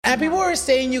And people were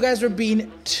saying you guys were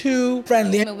being too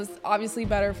friendly. It was obviously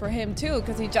better for him too,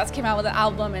 because he just came out with an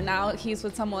album and now he's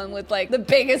with someone with like the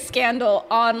biggest scandal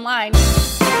online.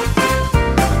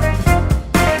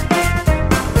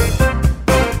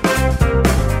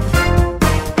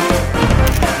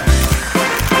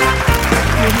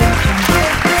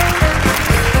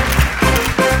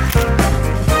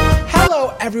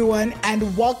 Everyone,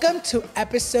 and welcome to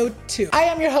episode 2. I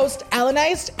am your host,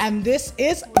 Alanized, and this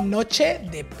is Noche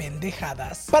de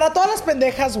Pendejadas. Para todas las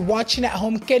pendejas watching at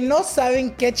home que no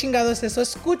saben qué chingado es eso,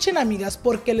 escuchen, amigas,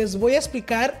 porque les voy a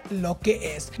explicar lo que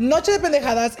es. Noche de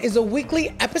Pendejadas is a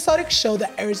weekly episodic show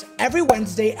that airs every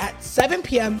Wednesday at 7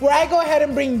 p.m. where I go ahead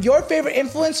and bring your favorite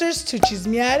influencers to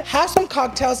chismear, have some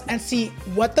cocktails, and see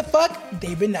what the fuck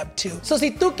they've been up to. So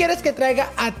si tú quieres que traiga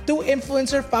a tu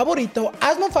influencer favorito,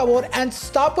 hazme un favor and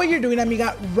stop what you're doing,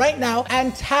 amiga, right now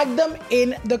and tag them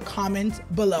in the comments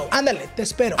below. Ándale, te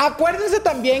espero. Acuérdense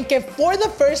también que for the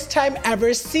first time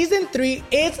ever, season 3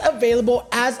 is available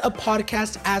as a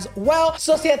podcast as well.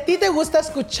 So si a ti te gusta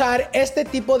escuchar este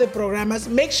tipo de programas,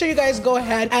 make sure you guys go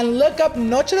ahead and look up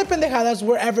Noche de Pendejadas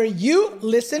wherever you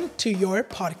listen to your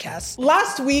podcast.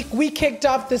 Last week, we kicked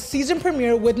off the season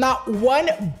premiere with not one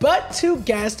but 2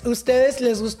 guests. Ustedes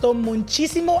les gustó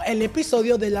muchísimo el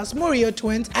episodio de las Murillo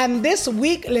twins, and this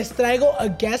week les traigo a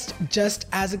guest just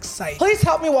as exciting. Please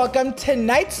help me welcome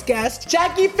tonight's guest,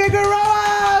 Jackie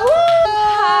Figueroa. Woo!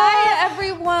 Hi,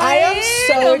 everyone. I am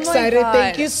so excited.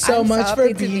 Thank you so much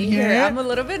for being here. I'm a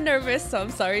little bit nervous, so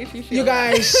I'm sorry if you feel You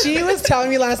guys, she was telling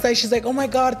me last night, she's like, oh my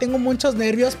God, tengo muchos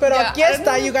nervios, pero aquí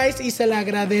está, you guys, y se le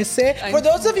agradece. For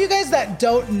those of you guys that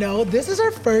don't know, this is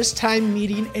our first time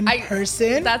meeting in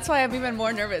person. That's why I'm even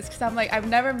more nervous, because I'm like, I've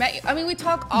never met you. I mean, we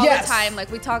talk all the time.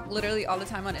 Like, we talk literally all the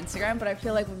time on Instagram, but I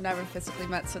feel like we've never physically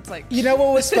met, so it's like... You know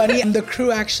what was funny? The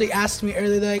crew actually asked me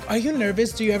earlier, they're like, are you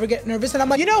nervous? Do you ever get nervous? And I'm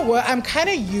like, you know what? I'm kind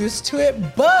of used to it,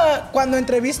 but cuando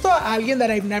entrevisto a alguien that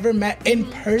I've never met in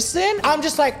person, I'm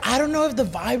just like, I don't know if the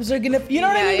vibes are gonna... You know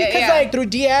what I mean? Because like through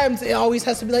DMs, it always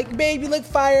has to be like, babe, you look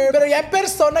fire. Pero ya en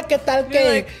persona, ¿qué tal que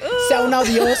like, sea una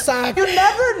odiosa? You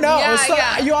never know.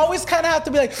 You always kind of have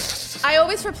to be like... I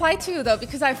always reply to you though,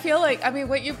 because I feel like, I mean,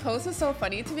 what you post is so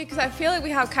funny to me, because I feel like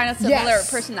we have kind of similar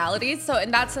personalities. So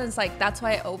in that sense, like, that's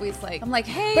why I always like, I'm like,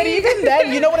 hey. But even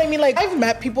then, you know what I mean? Like, I've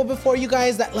met people before, you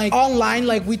guys, that like online,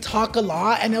 like we talk a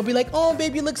lot and they'll be like, oh,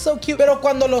 babe, you look so cute. Pero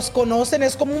cuando los conocen,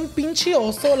 es como un pinche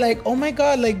oso. Like, oh my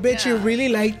God, like, bitch, you really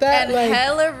like that? And like,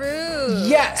 hella rude.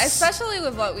 Yes. Especially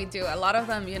with what we do. A lot of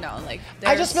them, you know, like,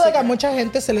 I just feel like a mucha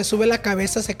gente se le sube la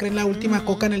cabeza, se creen la última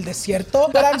coca en el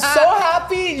desierto. But I'm so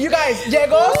happy. You guys,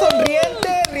 llegó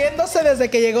sonriente, riéndose desde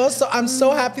que llegó. So I'm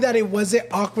so happy that it wasn't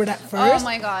awkward at first. Oh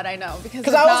my God, I know.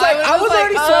 Because I was like, I was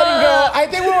already sweating, girl. I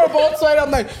think we were both sweating.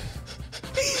 I'm like...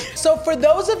 So for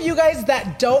those of you guys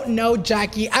that don't know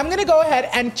Jackie, I'm gonna go ahead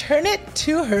and turn it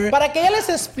to her para que ella les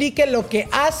explique lo que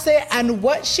hace and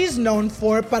what she's known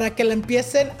for para que la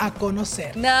empiecen a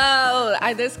conocer. No,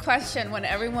 this question when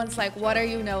everyone's like, what are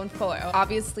you known for?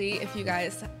 Obviously, if you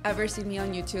guys ever see me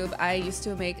on YouTube, I used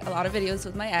to make a lot of videos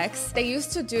with my ex. They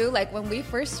used to do, like when we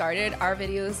first started, our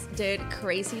videos did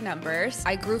crazy numbers.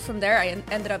 I grew from there. I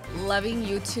ended up loving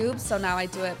YouTube, so now I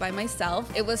do it by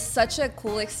myself. It was such a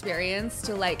cool experience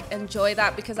to like enjoy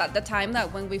that, because at the time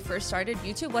that when we first started,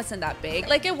 YouTube wasn't that big.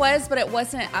 Like it was, but it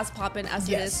wasn't as poppin' as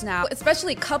it is now.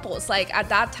 Especially couples, like at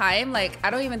that time, like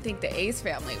I don't even think the Ace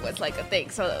family was like a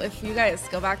thing. So if you guys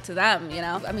go back to them, you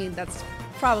know, I mean, that's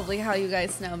probably how you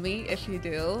guys know me, if you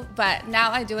do. But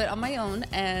now I do it on my own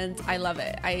and I love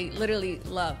it. I literally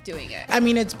love doing it. I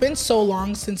mean, it's been so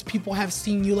long since people have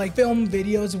seen you like film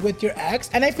videos with your ex,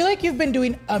 and I feel like you've been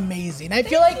doing amazing. I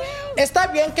feel like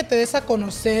está bien que te des a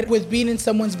conocer with being in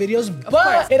someone's videos,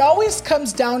 but it always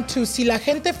comes down to si la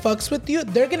gente fucks with you,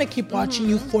 they're gonna keep watching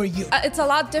you for you. It's a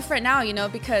lot different now, you know,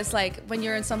 because like when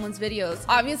you're in someone's videos,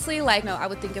 obviously like, no, I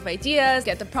would think of ideas,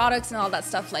 get the products and all that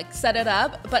stuff, like set it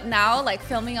up. But now like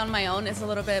filming on my own is a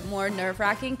little bit more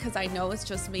nerve-wracking because I know it's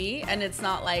just me and it's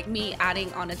not like me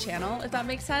adding on a channel, if that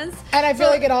makes sense. And I feel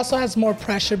like it also has more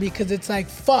pressure because it's like,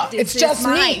 fuck, it's just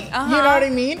me. You know what I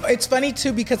mean? It's funny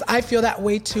too because I feel that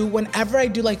way too whenever I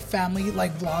do like family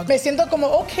like vlogs. Me siento como,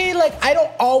 okay, like I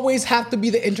don't always have to be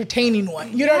the entertaining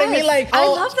one. You know what I mean? Like, I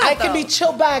love that, I can be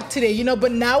chill back today, you know,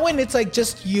 but now when it's like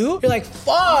just you, you're like,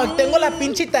 fuck, tengo la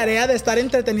pinche tarea de estar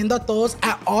entreteniendo a todos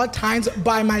at all times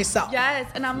by myself. Yes,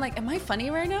 and I'm like, am I funny funny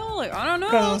right now? Like, I don't know.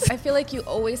 Gross. I feel like you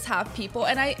always have people,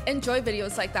 and I enjoy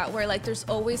videos like that where like there's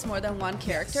always more than one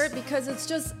character because it's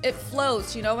just, it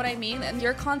flows, you know what I mean? And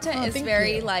your content is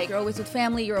very like, you're always with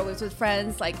family, you're always with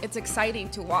friends, like it's exciting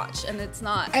to watch, and it's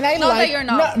not. And I not like, that you're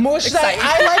not excited.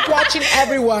 I like watching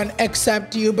everyone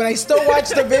except you, but I still watch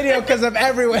the video because of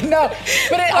everyone. No,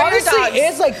 but it honestly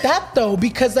is like that though,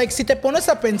 because like si te pones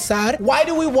a pensar, why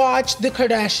do we watch the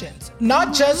Kardashians?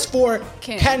 Not just for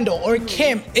Kendall or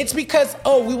Kim. It's because,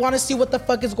 oh, we want to see what the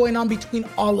fuck is going on between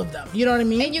all of them. You know what I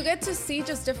mean? And you get to see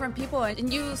just different people,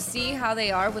 and you see how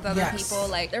they are with other people,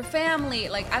 like their family.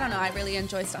 Like, I don't know, I really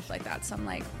enjoy stuff like that. So I'm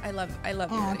like, I love your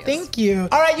videos. Thank you.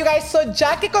 All right, you guys, so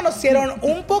ya que conocieron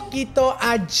un poquito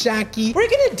a Jackie, we're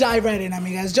gonna dive right in,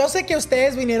 amigas. Yo sé que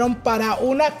ustedes vinieron para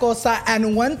una cosa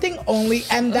and one thing only,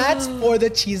 and that's for the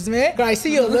chisme. Girl, I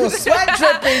see you a little sweat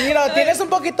dripping. You know, tienes un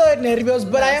poquito de nervios,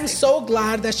 but I am so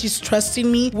glad that she's trusting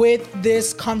me with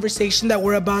this conversation that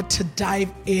we're about to dive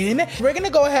in. We're gonna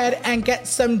go ahead and get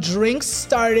some drinks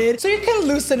started so you can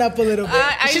loosen up a little bit.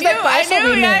 She's like,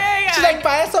 She's like,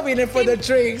 para eso vine for the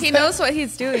drinks. He knows what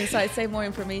he's doing, so I'd say more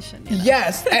information. You know?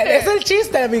 Yes, es el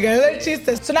chiste, amiga, es el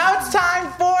chiste. So now it's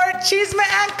time for Chisme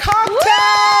and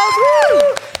Cocktails.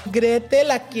 Woo!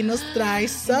 Gretel aquí nos trae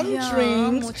some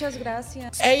drinks. Muchas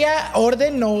gracias. Ella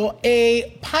ordenó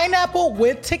a pineapple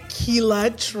with tequila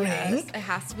drink. Yes, it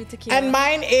has to be tequila. And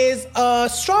mine is a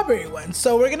strawberry one.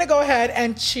 So we're gonna go ahead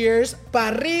and cheers pa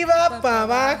arriba, pa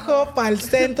abajo, pa el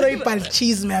centro y pa el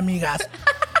chisme, amigas.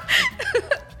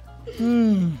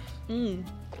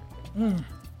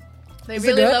 They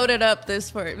really loaded up this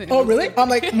for me. Oh, really? I'm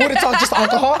like, more it's all just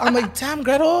alcohol? I'm like, damn,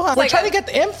 Gretel. We're trying to get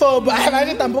the info, but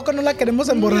tampoco no la queremos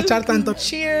emborrachar tanto.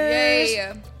 Cheers.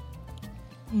 Yeah.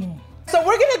 So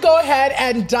we're gonna go ahead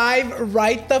and dive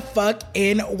right the fuck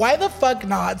in. Why the fuck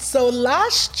not? So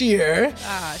last year,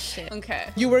 okay,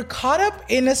 you were caught up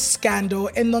in a scandal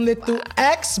in donde tu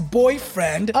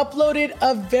ex-boyfriend uploaded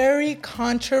a very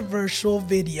controversial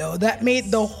video that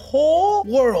made the whole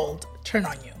world turn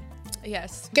on you.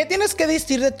 Yes. ¿Qué tienes que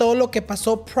decir de todo lo que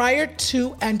pasó prior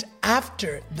to and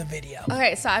after the video?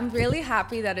 Okay, so I'm really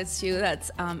happy that it's you that's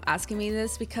asking me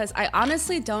this, because I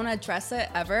honestly don't address it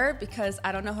ever, because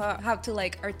I don't know how to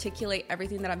like articulate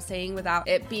everything that I'm saying without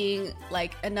it being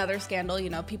like another scandal.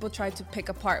 You know, people try to pick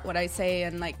apart what I say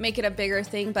and like make it a bigger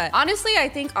thing. But honestly, I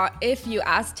think if you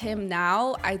asked him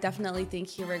now, I definitely think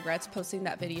he regrets posting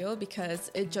that video, because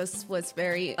it just was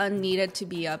very unneeded to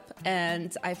be up.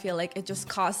 And I feel like it just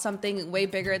caused something way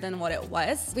bigger than what it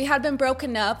was. We had been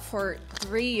broken up for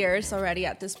 3 years already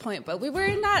at this point, but we were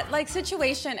in that like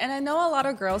situation, and I know a lot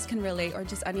of girls can relate, or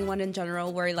just anyone in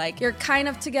general, where like you're kind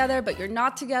of together but you're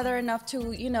not together enough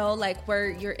to, you know, like where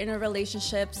you're in a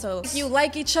relationship, so you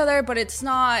like each other but it's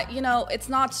not, you know, it's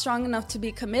not strong enough to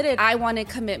be committed. I wanted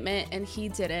commitment and he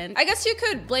didn't. I guess you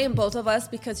could blame both of us,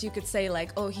 because you could say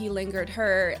like, oh, he lingered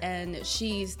her and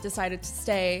she decided to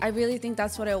stay. I really think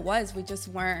that's what it was. We just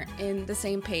weren't in the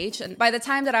same page. And by the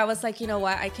time that I was like, you know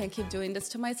what, I can't keep doing this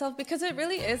to myself, because it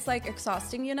really is like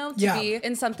exhausting, you know, to be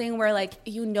in something where like,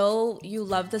 you know, you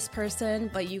love this person,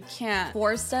 but you can't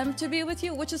force them to be with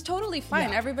you, which is totally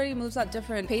fine. Everybody moves at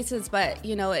different paces, but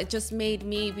you know, it just made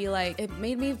me be like, it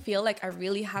made me feel like I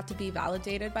really had to be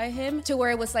validated by him, to where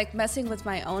it was like messing with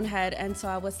my own head. And so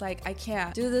I was like, I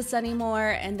can't do this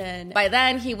anymore. And then by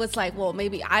then he was like, well,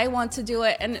 maybe I want to do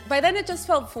it. And by then it just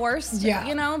felt forced,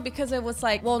 you know, because it was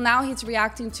like, well, now he's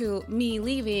reacting to me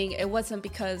leaving. It wasn't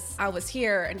because I was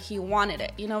here and he wanted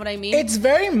it. You know what I mean? It's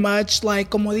very much like,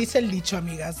 como dice el dicho,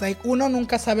 amigas, like uno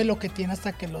nunca sabe lo que tiene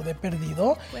hasta que lo de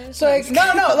perdido. So like,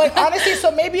 no, like honestly,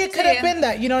 so maybe it could have been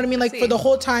that, you know what I mean? Like for the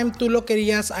whole time tú lo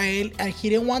querías a él and he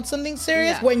didn't want something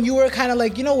serious. When you were kind of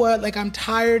like, you know what, like I'm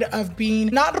tired of being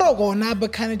not rogona,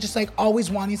 but kind of just like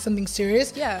always wanting something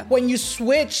serious. When you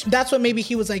switch, that's when maybe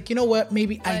he was like, you know what,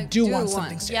 maybe I do want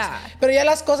something serious. Pero ya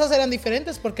las cosas eran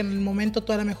diferentes, porque en el momento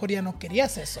tú a lo mejor ya no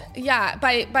querías eso.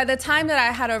 By the time that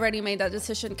I had already made that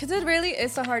decision, because it really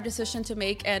is a hard decision to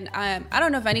make, and I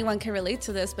don't know if anyone can relate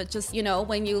to this, but just, you know,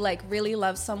 when you like really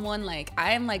love someone, like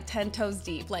I am like 10 toes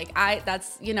deep, like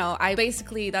that's, you know, I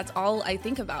basically, that's all I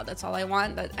think about, that's all I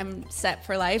want, that I'm set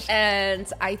for life.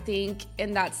 And I think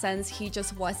in that sense he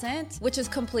just wasn't, which is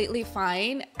completely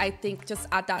fine. I think just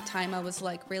at that time I was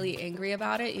like really angry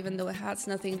about it, even though it has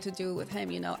nothing to do with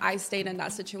him. You know, I stayed in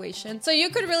that situation. So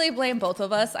you could really blame both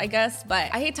of us, I guess.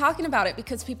 But I hate talking about it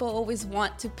because people always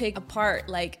want to pick apart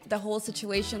like the whole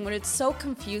situation when it's so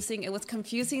confusing. It was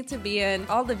confusing to be in.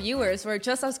 All the viewers were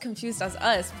just as confused as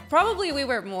us. Probably we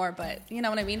were more, but you know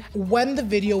what I mean? When the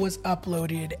video was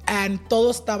uploaded and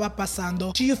todo estaba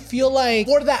pasando, do you feel like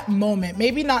for that moment,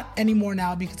 maybe not anymore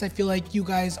now because I feel like you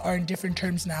guys are in different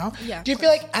terms now. Yeah, do you feel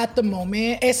like at the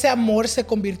moment, ese amor se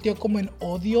convirtió como en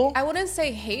odio? I wouldn't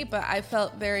say hate, but I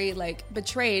felt very like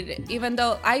betrayed, even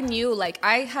though I knew like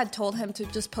I had told him to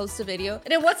just post a video.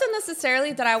 And it wasn't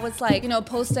necessarily that I was like, you know,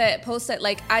 post it.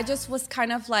 Like I just was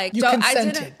kind of like, you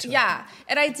consented to it. Yeah.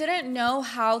 And I didn't know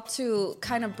how to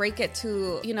kind of break it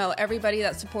to, you know, everybody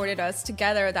that supported us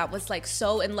together that was like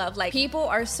so in love. Like people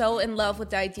are so in love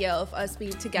with the idea of us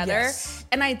being together. Yes.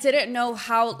 And I didn't know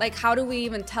how do we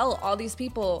even tell all these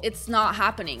people it's not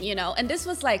happening, you know? And this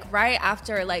was like right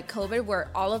after like COVID, where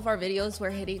all of our videos were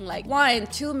hitting like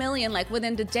 1-2 million like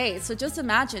within the day. So just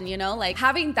imagine, you know, like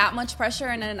having that much pressure.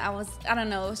 And then I don't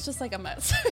know, it was just like a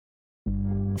mess.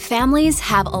 Families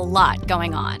have a lot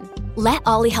going on. Let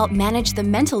Ollie help manage the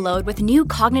mental load with new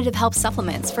cognitive help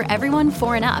supplements for everyone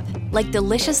 4 and up, like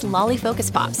delicious Lolly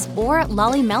Focus Pops or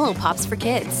Lolly Mellow Pops for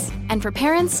kids. And for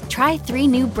parents, try 3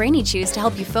 new Brainy Chews to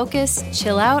help you focus,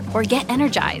 chill out, or get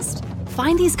energized.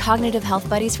 Find these cognitive health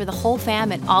buddies for the whole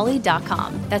fam at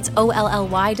ollie.com. That's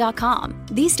OLLY.com.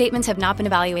 These statements have not been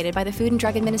evaluated by the Food and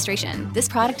Drug Administration. This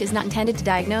product is not intended to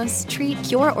diagnose, treat,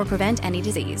 cure, or prevent any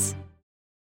disease.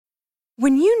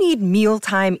 When you need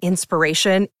mealtime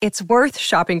inspiration, it's worth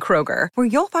shopping Kroger, where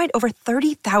you'll find over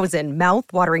 30,000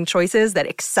 mouth-watering choices that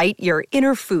excite your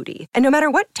inner foodie. And no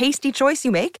matter what tasty choice you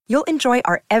make, you'll enjoy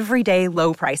our everyday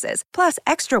low prices, plus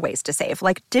extra ways to save,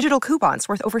 like digital coupons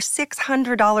worth over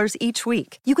 $600 each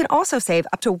week. You can also save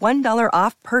up to $1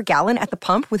 off per gallon at the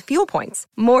pump with fuel points.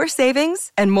 More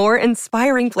savings and more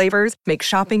inspiring flavors make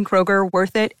shopping Kroger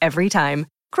worth it every time.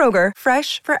 Kroger,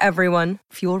 fresh for everyone.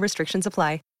 Fuel restrictions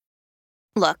apply.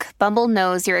 Look, Bumble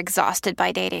knows you're exhausted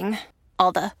by dating.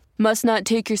 All the, must not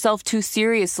take yourself too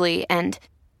seriously, and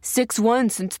 6'1"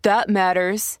 since that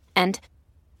matters, and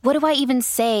what do I even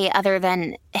say other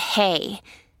than, hey?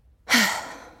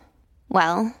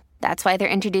 Well, that's why they're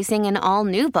introducing an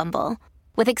all-new Bumble,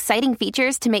 with exciting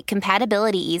features to make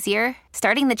compatibility easier,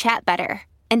 starting the chat better,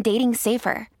 and dating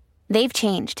safer. They've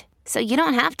changed, so you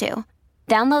don't have to.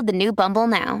 Download the new Bumble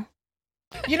now.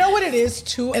 You know what it is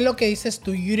too? Es lo que dices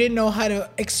tú. You didn't know how to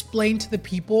explain to the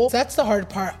people. That's the hard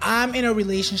part. I'm in a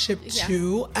relationship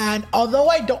too. And although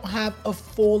I don't have a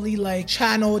fully like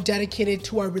channel dedicated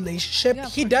to our relationship,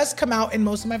 he does come out in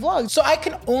most of my vlogs. So I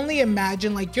can only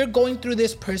imagine like you're going through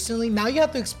this personally. Now you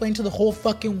have to explain to the whole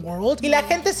fucking world. Y la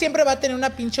gente siempre va a tener una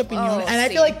pinche opinión. And I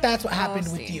feel like that's what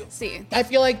happened with you. I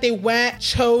feel like they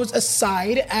chose a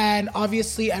side, and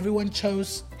obviously everyone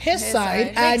chose his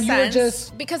side, and you were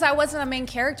just... Because I wasn't a main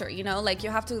character, you know? Like, you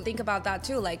have to think about that,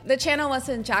 too. Like, the channel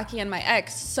wasn't Jackie and my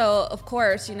ex, so, of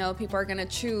course, you know, people are gonna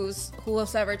choose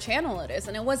whoever channel it is,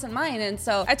 and it wasn't mine, and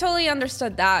so I totally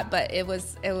understood that, but it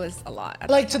was a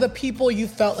lot. Like, to the people, you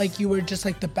felt like you were just,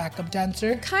 like, the backup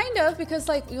dancer? Kind of, because,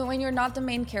 like, you know, when you're not the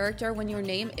main character, when your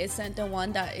name isn't the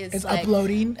one that is like,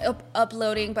 uploading?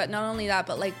 Uploading, but not only that,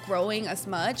 but, like, growing as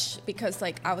much, because,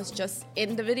 like, I was just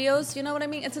in the videos, you know what I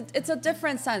mean? It's a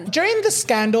different sense. During the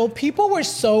scandal, people were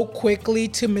so quickly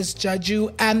to misjudge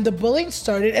you, and the bullying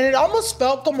started, and it almost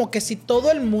felt como que si todo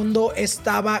el mundo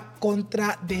estaba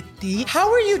contra de ti. How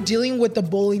are you dealing with the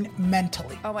bullying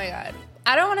mentally? Oh my God.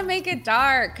 I don't want to make it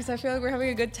dark because I feel like we're having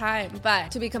a good time.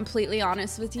 But to be completely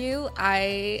honest with you,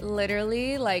 I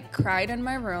literally like cried in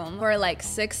my room for like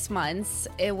 6 months.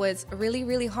 It was really,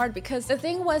 really hard because the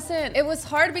thing wasn't, it was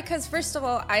hard because first of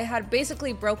all, I had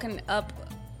basically broken up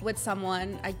with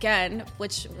someone again,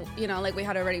 which, you know, like we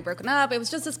had already broken up. It was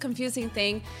just this confusing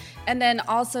thing. And then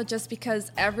also just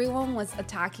because everyone was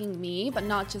attacking me, but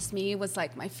not just me, it was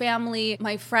like my family,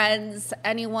 my friends,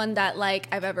 anyone that like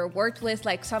I've ever worked with.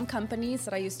 Like some companies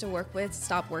that I used to work with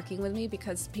stopped working with me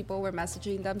because people were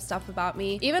messaging them stuff about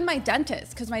me. Even my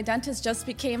dentist, because my dentist just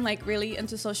became like really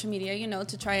into social media, you know,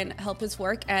 to try and help his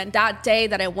work. And that day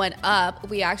that I went up,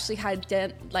 we actually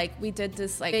we did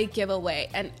this like big giveaway,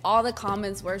 and all the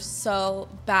comments were so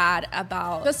bad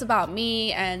about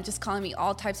me and just calling me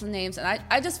all types of names. And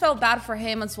I just felt bad for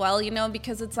him as well, you know,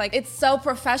 because it's like, it's so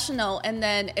professional and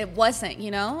then it wasn't, you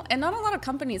know? And not a lot of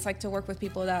companies like to work with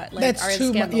people that like are in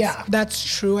scandals. Yeah, that's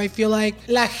true. I feel like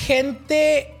la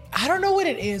gente I don't know what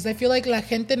it is. I feel like la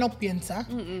gente no piensa.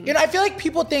 You know, I feel like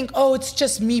people think, oh, it's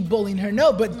just me bullying her.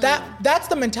 No, but that's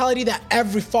the mentality that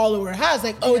every follower has.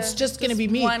 Like, oh, it's just gonna be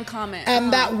me. One comment.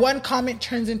 And that one comment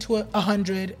turns into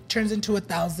 100, turns into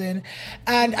 1,000.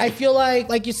 And I feel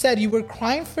like you said, you were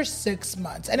crying for 6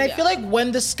 months. And I feel like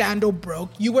when the scandal broke,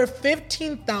 you were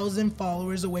 15,000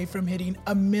 followers away from hitting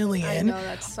 1 million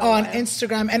on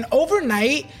Instagram. And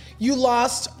overnight, you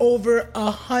lost over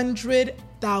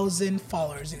 100,000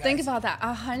 followers. Think about that,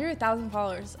 100,000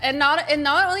 followers. And not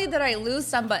only did I lose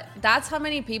some, but that's how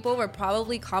many people were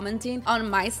probably commenting on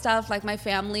my stuff, like my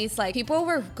family's. Like, people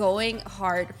were going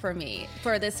hard for me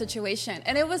for this situation.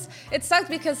 And it sucked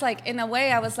because, like, in a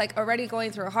way I was like already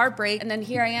going through a heartbreak, and then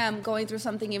here I am going through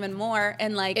something even more.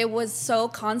 And like, it was so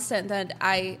constant that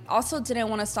I also didn't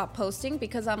want to stop posting,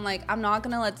 because I'm like, I'm not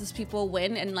gonna let these people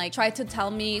win and like try to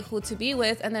tell me who to be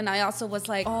with. And then I also was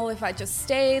like, oh, if I just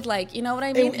stayed, like, you know what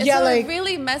I mean? It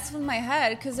really messed with my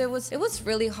head, because it was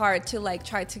really hard to like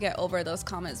try to get over those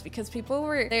comments, because people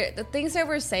were there. The things they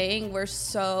were saying were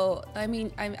so, I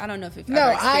mean, I don't know if you've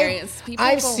ever experienced people.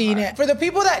 I've seen it. For the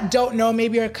people that don't know,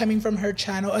 maybe are coming from her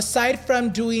channel, aside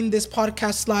from doing this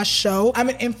podcast / show, I'm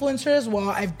an influencer as well.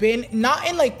 I've been not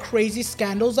in like crazy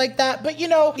scandals like that, but you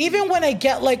know, even when I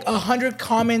get like 100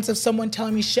 comments of someone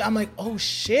telling me shit, I'm like, oh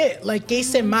shit, like que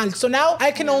hice mal. So now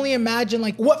I can only imagine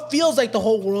like what feels like the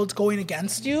whole world's going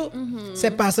against you.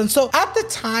 Se pasan. So at the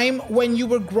time when you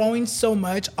were growing so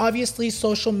much, obviously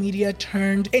social media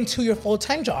turned into your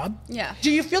full-time job. Yeah. Do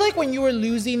you feel like when you were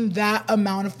losing that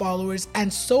amount of followers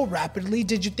and so rapidly,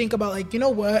 did you think about like, you know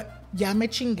what? Ya me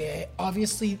chingue.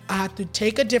 Obviously, I had to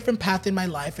take a different path in my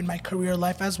life, in my career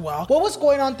life as well. What was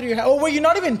going on through your head? Or were you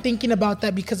not even thinking about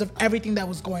that because of everything that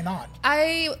was going on?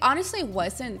 I honestly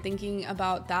wasn't thinking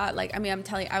about that. Like, I mean, I'm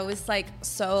telling you, I was like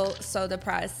so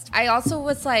depressed. I also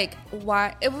was like,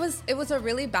 why? It was a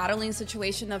really battling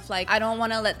situation of like, I don't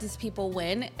want to let these people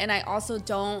win. And I also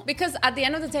don't, because at the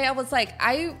end of the day, I was like,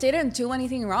 I didn't do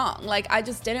anything wrong. Like, I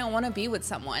just didn't want to be with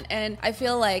someone. And I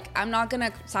feel like I'm not going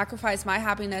to sacrifice my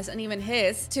happiness and even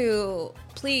his to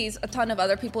please a ton of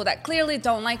other people that clearly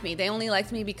don't like me. They only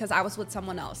liked me because I was with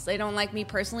someone else. They don't like me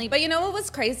personally. But you know what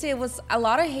was crazy? It was a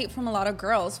lot of hate from a lot of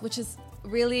girls, which is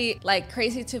really like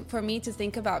crazy for me to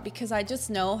think about, because I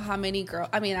just know how many girls,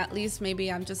 I mean, at least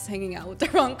maybe I'm just hanging out with the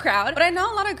wrong crowd, but I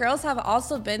know a lot of girls have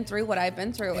also been through what I've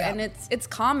been through. And it's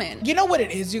common. You know what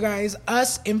it is, you guys?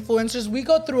 Us influencers, we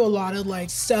go through a lot of like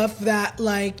stuff that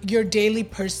like your daily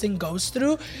person goes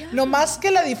through. No más que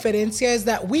la diferencia is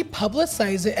that we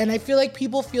publicize it, and I feel like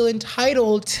people feel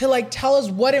entitled to like tell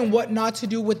us what and what not to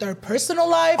do with our personal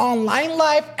life, online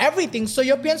life, everything. So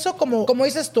yo pienso como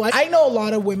dices tú, I know a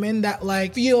lot of women that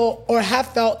like feel or have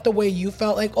felt the way you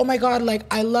felt, like, oh my God, like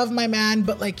I love my man,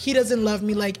 but like he doesn't love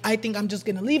me. Like I think I'm just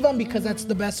gonna leave him because that's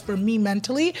the best for me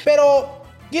mentally. Pero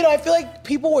you know, I feel like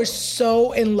people were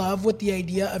so in love with the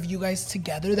idea of you guys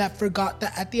together that forgot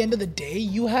that at the end of the day,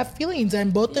 you have feelings,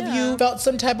 and both of you felt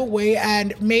some type of way,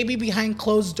 and maybe behind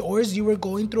closed doors, you were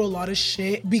going through a lot of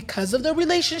shit because of the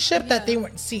relationship that they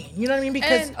weren't seeing. You know what I mean?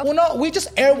 Because we just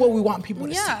air what we want people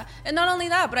to see. Yeah, and not only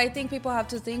that, but I think people have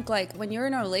to think like when you're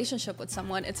in a relationship with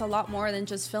someone, it's a lot more than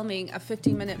just filming a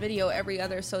 15-minute video every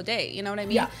other so day. You know what I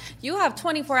mean? Yeah. You have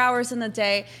 24 hours in the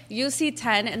day. You see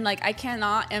 10, and like I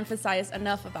cannot emphasize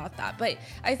enough about that. But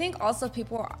I think also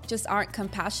people just aren't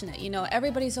compassionate. You know,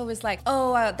 everybody's always like,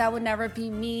 oh, that would never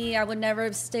be me. I would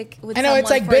never stick with someone. I know,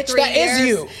 it's like, bitch, that is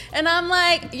you. And I'm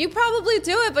like, you probably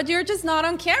do it, but you're just not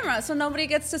on camera, so nobody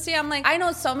gets to see. I'm like, I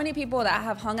know so many people that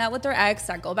have hung out with their ex,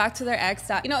 that go back to their ex,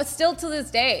 that, you know, it's still to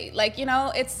this day. Like, you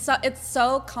know, it's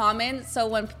so common. So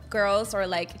when girls or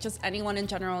like just anyone in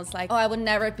general is like, oh, I would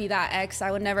never be that ex.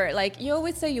 I would never, like, you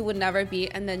always say you would never be,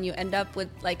 and then you end up with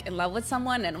like in love with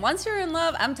someone, and once you're in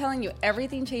love, I'm telling you,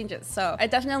 everything changes. So I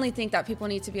definitely think that people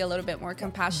need to be a little bit more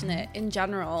compassionate in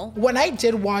general. When I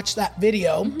did watch that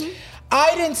video,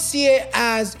 I didn't see it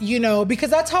as, you know, because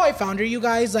that's how I found her, you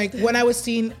guys. Like when I was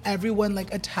seeing everyone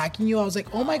like attacking you, I was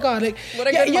like, oh my God, like what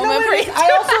a good moment for you.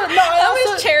 I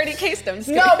always charity case them.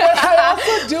 No, but I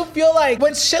also do feel like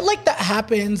when shit like that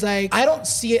happens, like I don't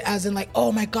see it as in like,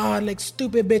 oh my God, like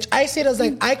stupid bitch. I see it as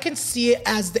like, I can see it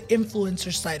as the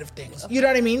influencer side of things. You know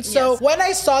what I mean? So when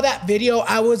I saw that video,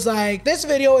 I was like, this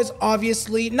video is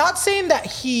obviously not saying that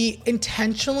he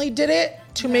intentionally did it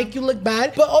to make you look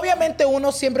bad, but obviamente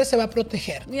uno siempre se va a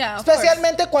proteger. Yeah,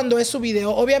 especialmente cuando es su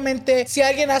video. Obviamente, si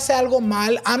alguien hace algo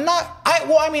mal,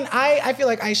 I feel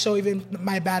like I show even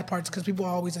my bad parts because people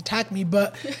always attack me,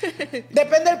 but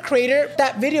depende del creator,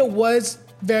 that video was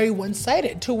very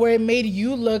one-sided to where it made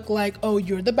you look like, oh,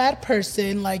 you're the bad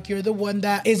person, like you're the one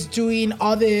that is doing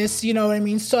all this, you know what I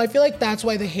mean? So I feel like that's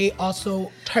why the hate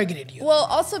also targeted you. Well,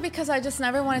 also because I just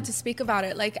never wanted to speak about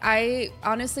it. Like, I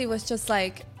honestly was just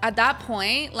like, at that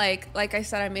point, like I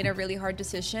said, I made a really hard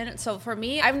decision. So for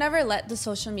me, I've never let the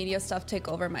social media stuff take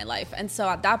over my life. And so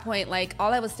at that point, like,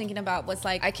 all I was thinking about was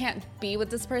like, I can't be with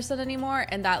this person anymore.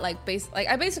 And that like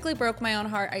I basically broke my own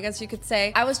heart, I guess you could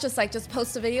say. I was just like, just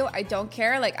post a video. I don't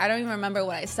care. Like, I don't even remember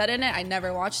what I said in it. I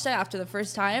never watched it after the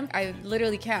first time. I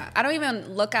literally can't. I don't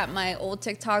even look at my old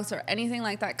TikToks or anything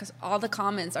like that because all the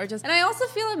comments are just, and I also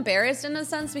feel embarrassed in a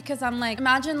sense because I'm like,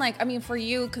 imagine like, I mean, for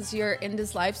you, because you're in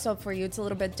this life, so for you, it's a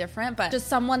little bit different, but just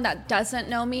someone that doesn't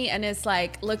know me and is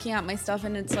like looking at my stuff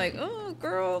and it's like, oh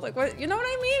girl, like what, you know what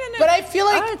I mean? And but I feel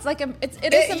like it's like it is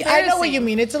embarrassing. I know what you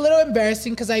mean. It's a little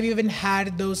embarrassing because I've even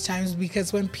had those times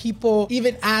because when people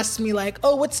even ask me like,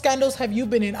 oh, what scandals have you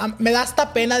been in? Me da hasta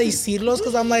pena decirlos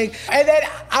because I'm like, and then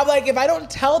I'm like, if I don't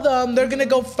tell them, they're gonna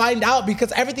go find out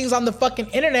because everything's on the fucking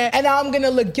internet and now I'm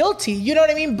gonna look guilty. You know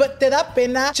what I mean? But te da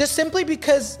pena just simply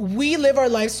because we live our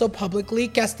lives so publicly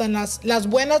que hasta las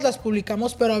buenas las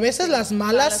publicamos, pero a veces las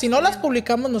malas, si no las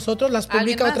publicamos nosotros, las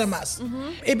publica otra más.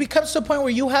 It becomes to a point where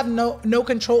you have no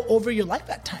control over your life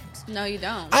at times. No, you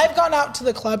don't. I've gone out to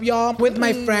the club, y'all, with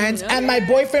my friends and my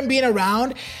boyfriend being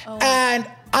around, and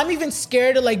I'm even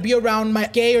scared to like be around my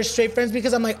gay or straight friends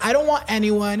because I'm like, I don't want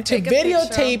anyone to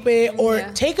videotape it or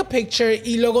take a picture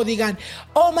y luego digan,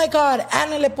 oh my God,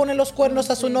 Ana le pone los cuernos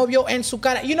a su novio en su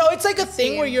cara. You know, it's like a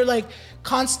thing where you're like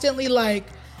constantly like,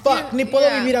 fuck, ni puedo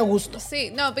vivir a gusto. See,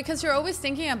 no, because you're always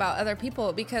thinking about other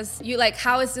people because you like,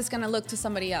 how is this gonna look to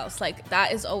somebody else? Like,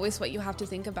 that is always what you have to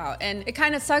think about. And it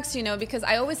kind of sucks, you know, because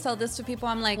I always tell this to people.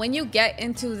 I'm like, when you get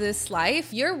into this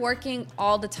life, you're working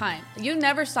all the time. You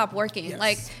never stop working. Yes.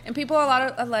 Like, and people, a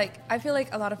lot of like, I feel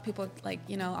like a lot of people like,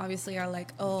 you know, obviously are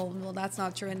like, oh, well, that's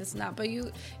not true and this and that. But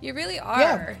you really are.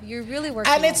 Yeah. You're really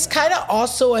working. And it's kind of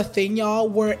also a thing, y'all,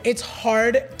 where it's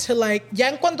hard to like, ya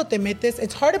en cuanto te metes,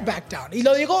 it's hard to back down. Y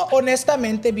lo digo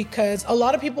honestamente because a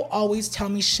lot of people always tell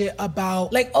me shit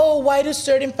about like, oh, why do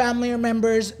certain family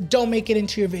members don't make it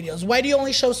into your videos? Why do you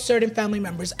only show certain family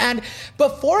members? And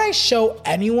before I show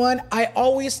anyone, I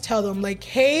always tell them like,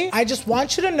 hey, I just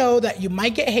want you to know that you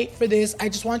might get hate for this. I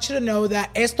just want you to know that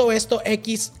X,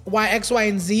 Y,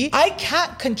 and Z. I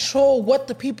can't control what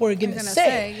the people are gonna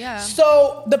say. Yeah.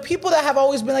 So the people that have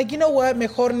always been like, you know what,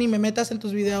 mejor ni me metas en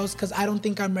tus videos because I don't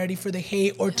think I'm ready for the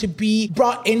hate or to be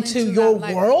brought into your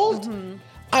world.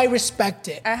 I respect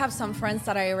it. I have some friends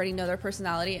that I already know their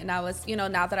personality, and I was, you know,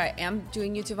 now that I am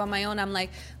doing YouTube on my own, I'm like,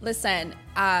 listen,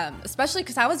 especially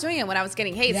because I was doing it when I was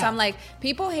getting hate. Yeah. So I'm like,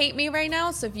 people hate me right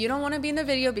now. So if you don't want to be in the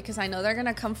video, because I know they're going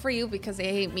to come for you because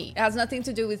they hate me. It has nothing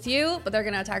to do with you, but they're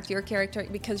going to attack your character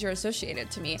because you're associated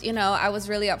to me. You know, I was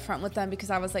really upfront with them because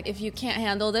I was like, if you can't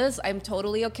handle this, I'm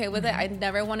totally okay with it. I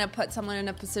never want to put someone in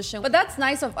a position. But that's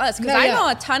nice of us because I know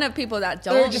a ton of people that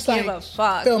don't just give a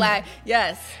fuck. Like,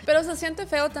 yes. Pero se siente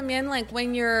feo también, like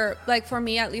when you're like, for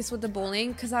me at least with the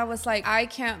bullying, because I was like, I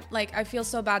can't, like, I feel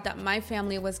so bad that my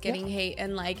family was getting hate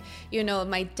and like, you know,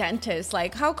 my dentist,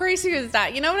 like how crazy is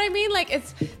that? You know what I mean? Like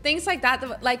it's things like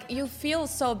that, like you feel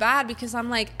so bad because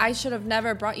I'm like, I should have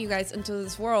never brought you guys into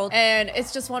this world. And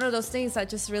it's just one of those things that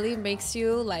just really makes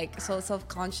you like so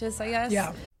self-conscious, I guess.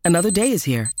 Yeah. Another day is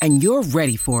here and you're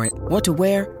ready for it. What to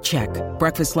wear? Check.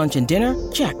 Breakfast, lunch, and dinner?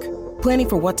 Check. Planning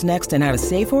for what's next and how to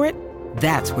save for it?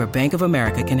 That's where Bank of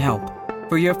America can help.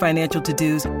 For your financial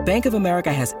to-dos, Bank of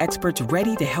America has experts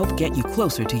ready to help get you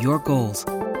closer to your goals.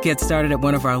 Get started at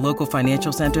one of our local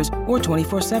financial centers or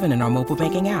 24/7 in our mobile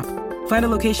banking app. Find a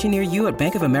location near you at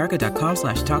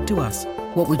bankofamerica.com/talktous.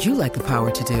 What would you like the power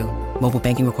to do? Mobile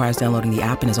banking requires downloading the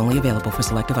app and is only available for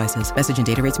select devices. Message and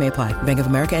data rates may apply. Bank of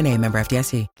America N.A., member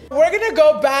FDIC. We're going to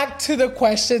go back to the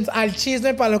questions. Al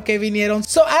chisme pa lo que vinieron.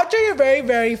 So after your very,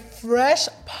 very fresh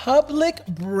public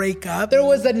breakup, there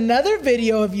was another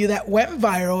video of you that went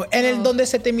viral and en donde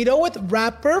se te miró with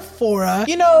rapper Fora,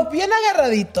 you know, bien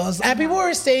agarraditos. And people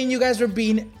were saying you guys were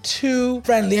being too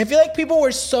friendly. I feel like people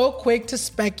were so quick to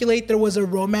speculate there was a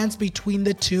romance between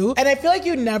the two. And I feel like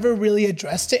you never really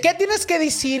addressed it. ¿Qué tienes que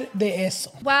decir de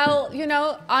eso? Well, you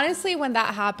know, honestly, when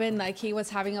that happened, like he was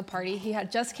having a party. He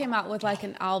had just came out with like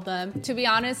an album To be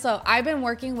honest, so I've been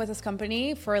working with this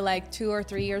company for like 2 or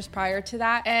 3 years prior to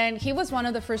that. And he was one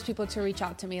of the first people to reach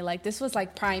out to me. Like, this was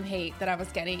like prime hate that I was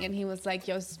getting. And he was like,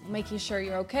 yo, making sure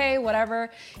you're okay, whatever.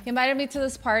 He invited me to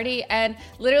this party. And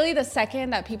literally the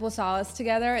second that people saw us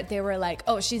together, they were like,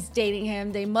 oh, she's dating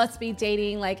him. They must be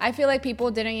dating. Like, I feel like people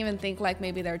didn't even think like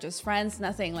maybe they're just friends,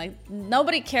 nothing. Like,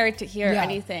 nobody cared to hear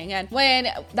anything. And when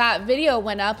that video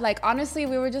went up, like, honestly,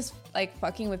 we were just like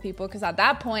fucking with people, because at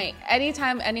that point,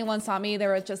 anytime anyone saw me, they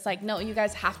were just like, no, you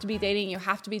guys have to be dating, you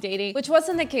have to be dating, which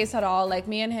wasn't the case at all. Like,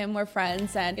 me and him were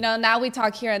friends, and you know, now we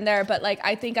talk here and there, but like,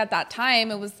 I think at that time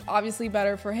it was obviously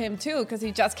better for him too, because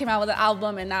he just came out with an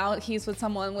album and now he's with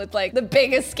someone with like the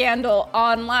biggest scandal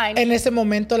online. En ese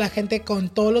momento, la gente, con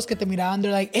todos los que te miraban,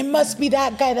 they're like, it must be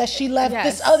that guy that she left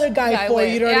this other guy for,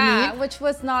 you know what I mean? Which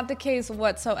was not the case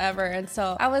whatsoever. And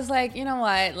so I was like, you know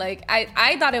what, like,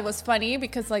 I thought it was funny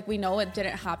because like, we know it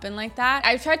didn't happen like that.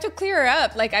 I tried to clear it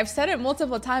up. Like, I've said it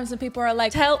multiple times and people are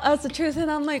like, tell us the truth.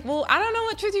 And I'm like, well, I don't know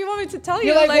what truth you want me to tell you.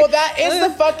 You're like, well, that is the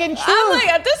fucking truth. I'm like,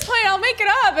 at this point, I'll make it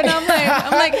up. And I'm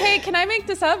like, hey, can I make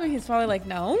this up? And he's probably like,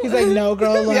 no. He's like, no,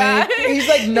 girl. Like, he's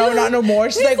like, no, not no more.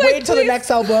 She's like, wait till the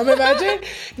next album. Imagine.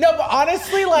 No, but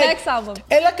honestly, like, next album.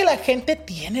 Es lo que la gente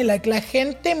tiene. Like, la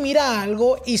gente mira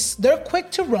algo y they're quick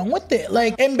to run with it.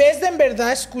 Like, en vez de en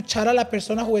verdad escuchar a la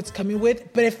persona who it's coming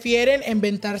with, prefieren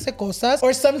inventarse cosas.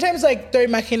 Or sometimes, like, their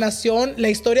imaginación, la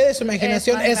historia de su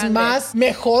imaginación es más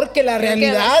mejor que la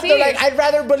realidad. They're like, I'd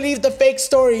rather believe the fake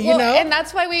story, you know? And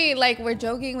that's why we're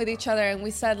joking with each other and we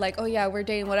said like, oh yeah, we're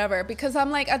dating, whatever. Because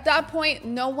I'm like, at that point,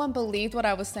 no one believed what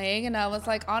I was saying. And I was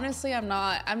like, honestly, I'm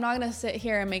not gonna sit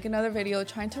here and make another video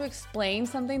trying to explain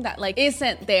something that like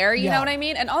isn't there, you know what I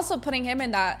mean? And also putting him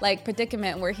in that like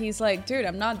predicament where he's like, dude,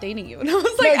 I'm not dating you. And I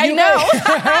was like, I know.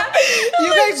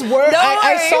 You guys were,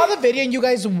 I saw the video and you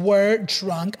guys were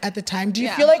drunk at the time. Do you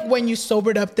feel like when you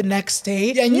sobered up the next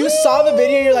day and you saw the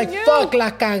video, you're like, fuck, la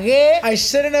cagué, I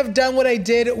shouldn't have done what I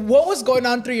did? What was going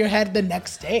on through your head the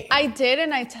next day? I did,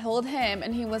 and I told him,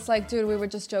 and he was like, dude, we were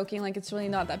just joking, like, it's really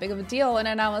not that big of a deal. And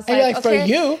then I was like, okay. For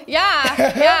you?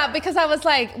 Yeah, because I was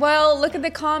like, well, look at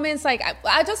the comments. Like,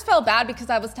 I just felt bad because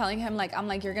I was telling him, like, I'm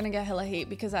like, you're gonna get hella hate,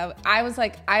 because I was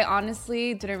like, I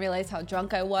honestly didn't realize how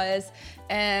drunk I was.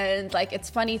 And like, it's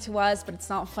funny to us, but it's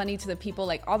not funny to the people.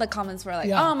 Like, all the comments were like,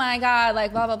 oh my God,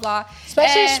 like blah, blah, blah.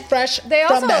 Especially fresh from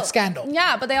that scandal.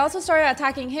 Yeah, but they also started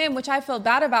attacking him, which I felt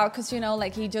bad about, because, you know,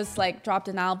 like, he just like dropped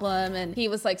an album and he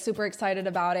was like super excited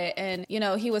about it. And, you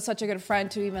know, he was such a good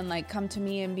friend to even like come to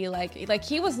me and be like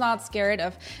he was not scared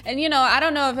of, and, you know, I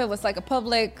don't know if it was like a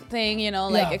public thing, you know,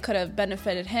 like it could have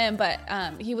benefited him, but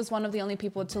he was one of the only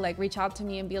people to like reach out to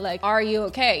me and be like, are you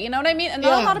okay? You know what I mean? And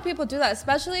not a lot of people do that,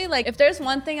 especially like, if there's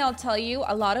one thing I'll tell you,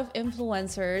 a lot of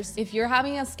influencers, if you're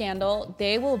having a scandal,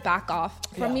 they will back off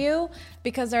from you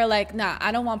because they're like, nah,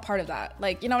 I don't want part of that.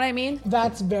 Like, you know what I mean?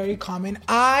 That's very common.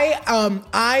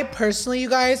 I personally, you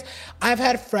guys, I've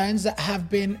had friends that have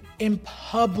been in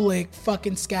public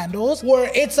fucking scandals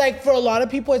where it's like, for a lot of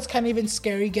people, it's kind of even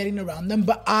scary getting around them.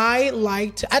 But I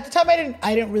liked, at the time,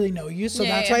 I didn't really know you, so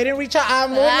that's why I didn't reach out.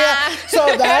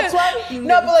 So that's why.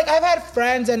 No, but like, I've had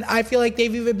friends and I feel like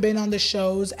they've even been on the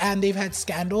shows and they've had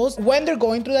scandals. When they're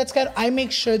going through that scandal, I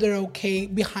make sure they're okay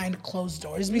behind closed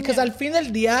doors, because al fin del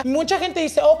día, mucha gente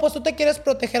dice, oh, pues tú te quieres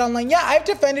proteger online. Yeah, I've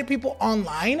defended people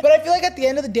online, but I feel like at the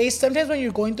end of the day, sometimes when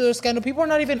you're going through a scandal, people are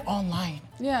not even online.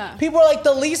 Yeah. People are like,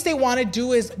 the least they want to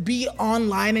do is be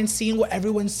online and seeing what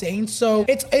everyone's saying. So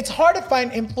it's hard to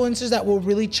find influencers that will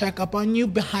really check up on you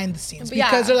behind the scenes,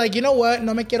 because they're like, you know what,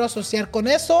 no me quiero asociar con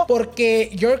eso porque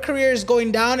your career is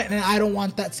going down and I don't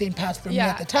want that same path for me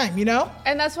at the time, you know?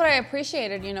 And that's what I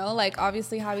appreciated, you know, like,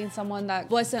 obviously having someone that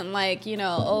wasn't like, you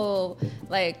know, oh,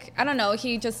 like, I don't know,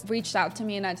 he just reached out to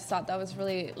me and I just thought that was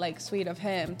really like sweet of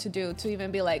him to do, to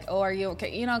even be like, oh, are you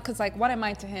okay? You know, because like, what am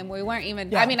I to him? We weren't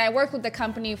even, I mean, I worked with the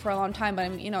company for a long time,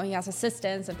 but you know, he has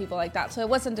assistants and people like that, so it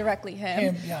wasn't directly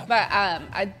him. But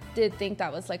I did think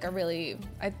that was like a really,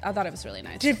 I thought it was really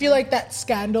nice. Do you feel like that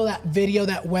scandal, that video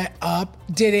that went up,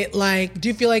 do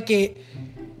you feel like it,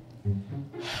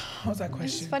 what was that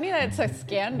question? It's funny that it's a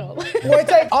scandal. Well, it's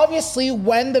like, obviously,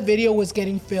 when the video was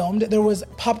getting filmed, there was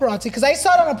paparazzi, because I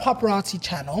saw it on a paparazzi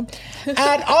channel,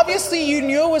 and obviously you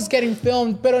knew it was getting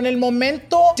filmed, pero en el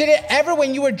momento, Did it ever,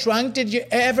 when you were drunk, did you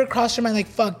ever cross your mind like,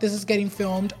 fuck, this is getting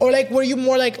filmed? Or like, were you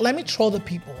more like, let me troll the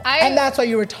people? And that's why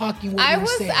you were talking what you were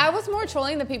saying. I was more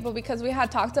trolling the people because we had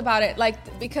talked about it.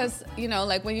 Like, because, you know,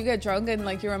 like when you get drunk and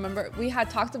like you remember, we had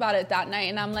talked about it that night.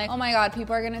 And I'm like, oh my God,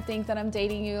 people are going to think that I'm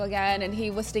dating you again. And he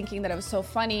was thinking that it was so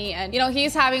funny. And, you know,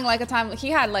 he's having like a time, he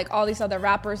had like all these other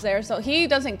rappers there. So he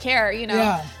doesn't care, you know.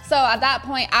 Yeah. So at that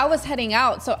point, I was heading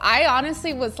out. So I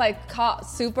honestly was like caught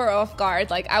super off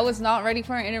guard. Like I was not ready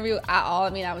for an interview at all. I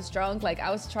mean, I was drunk. Like I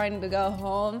was trying to go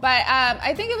home. But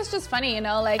I think it was just funny, you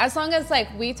know, like as long as like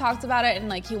we talked about it and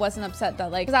like he wasn't upset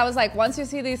that like, because I was like, once you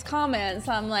see these comments,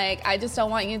 I'm like, I just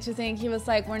don't want you to think. He was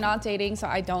like, we're not dating, so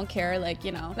I don't care. Like,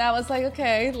 you know, that was like,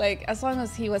 okay, like as long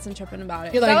as he wasn't tripping about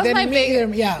it. You're that like, was my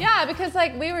big, yeah, because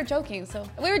like we were joking. So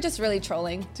we were just really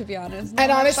trolling, to be honest.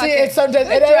 And honestly, it's sometimes,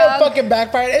 it never fucking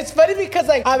backfired. It's funny because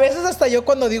like, a veces hasta yo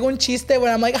cuando digo un chiste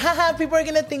where I'm like, haha, people are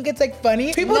gonna think it's like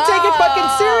funny. People take it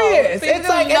fucking serious. It's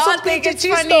like, it's un pinche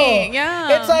chisto.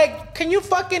 Yeah. It's like, can you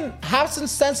fucking have some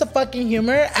sense of fucking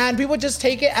humor? And people just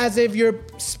take it as if you're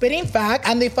spitting fact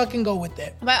and they fucking go with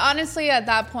it. But honestly, at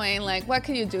that point, like, what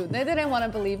could you do? They didn't want to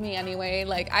believe me anyway.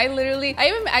 Like,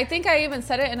 I think I even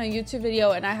said it in a YouTube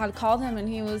video and I had called him and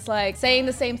he was like saying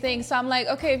the same thing. So I'm like,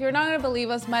 okay, if you're not gonna believe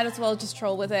us, might as well just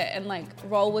troll with it and like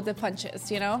roll with the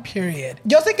punches, you know? Period.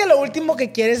 Yo sé que lo último que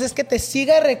quieres es que te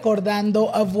siga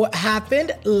recordando of what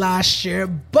happened last year,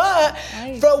 but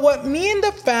from what me and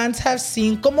the fans have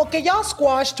seen, como que y'all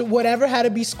squashed whatever had to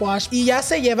be squashed y ya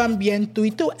se llevan bien tú y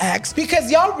tu ex,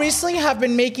 because y'all recently have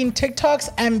been making TikToks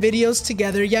and videos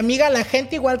together. Y amiga, la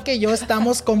gente igual que yo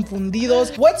estamos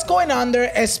confundidos. What's going on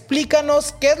there?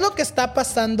 Explícanos qué es lo que está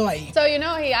pasando ahí. So, you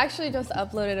know, he actually just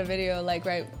uploaded a video like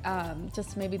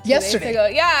just maybe 2 yesterday. days ago.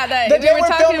 Yeah, that the we day were we're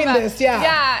talking filming about this, yeah.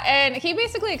 Yeah, and he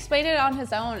basically explained it on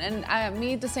his own, and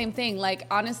me the same thing. Like,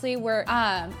 honestly, we're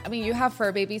I mean, you have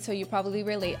fur baby, so you probably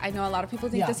relate. I know a lot of people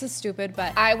think this is stupid,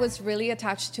 but I was really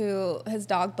attached to his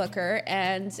dog Booker,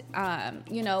 and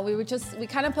you know, we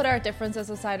kind of put our differences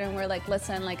aside, and we're like,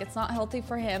 listen, like, it's not healthy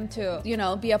for him to, you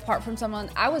know, be apart from someone.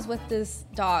 I was with this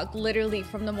dog literally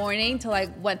from the morning till I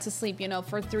went to sleep, you know,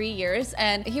 for 3 years,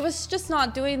 and he was just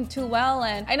not doing too well.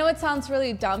 And I know it sounds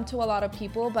really dumb to a lot of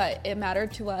people, but it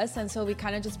mattered to us, and so we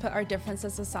kind of just put our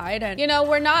differences aside. And, you know,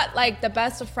 we're not like the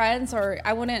best of friends, or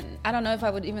I don't know if I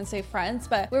would even say friends,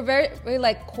 but we're very, very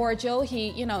like cordial. He,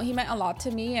 you know, he meant a lot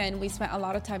to me, and we spent a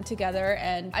lot of time together,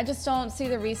 and I just don't see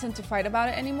the reason to fight about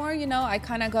it anymore. You know, I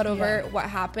kind of got over what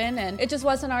happened, and it just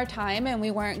wasn't our time, and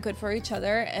we weren't good for each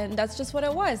other, and that's just what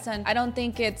it was. And I don't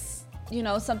think it's, you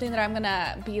know, something that I'm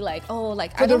gonna be like, oh,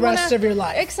 like for the rest of your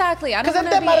life. Exactly. I don't want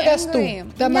to be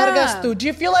angry. Te amargas tú. Do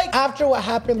you feel like after what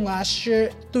happened last year,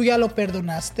 tú ya lo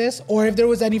perdonaste? Or if there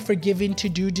was any forgiving to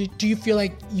do you feel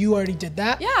like you already did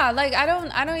that? Yeah, like I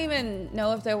don't even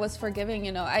know if there was forgiving,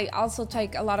 you know. I also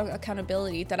take a lot of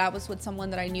accountability that I was with someone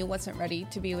that I knew wasn't ready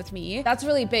to be with me. That's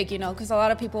really big, you know, because a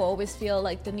lot of people always feel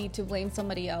like the need to blame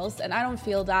somebody else, and I don't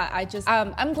feel that. I just,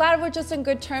 I'm glad we're just in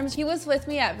good terms. He was with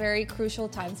me at very crucial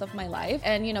times of my life.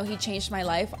 And, you know, he changed my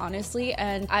life, honestly.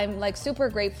 And I'm like super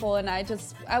grateful. And I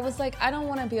was like, I don't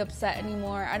want to be upset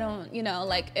anymore. I don't, you know,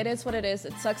 like it is what it is.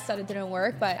 It sucks that it didn't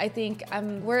work. But I think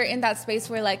we're in that space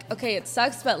where like, okay, it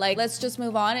sucks, but like, let's just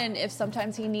move on. And if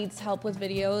sometimes he needs help with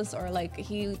videos, or like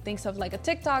he thinks of like a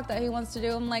TikTok that he wants to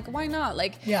do, I'm like, why not?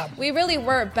 Like, we really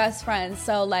were best friends.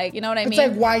 So like, you know what I mean? It's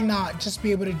like, why not just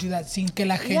be able to do that sin que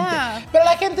la gente. Yeah. Pero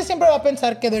la gente siempre va a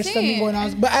pensar que there's something going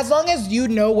on. But as long as you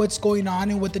know what's going on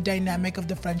and what the dynamic of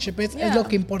the friendship es lo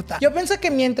que importa. Yo pienso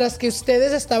que mientras que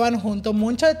ustedes estaban juntos,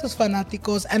 muchos de tus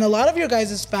fanáticos and a lot of your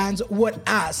guys' fans would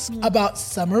ask about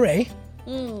Summer Rae.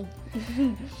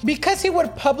 Because he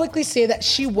would publicly say that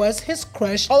she was his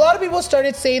crush, a lot of people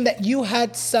started saying that you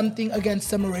had something against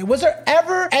Summer Rae. Was there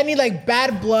ever any like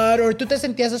bad blood, or tú te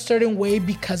sentías a certain way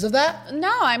because of that?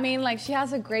 No, I mean, like, she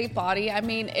has a great body. I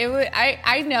mean,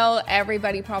 I know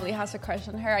everybody probably has a crush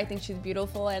on her. I think she's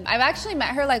beautiful, and I've actually met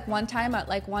her like one time at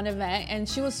like one event, and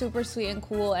she was super sweet and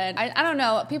cool. And I don't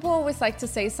know, people always like to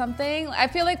say something. I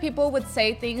feel like people would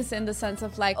say things in the sense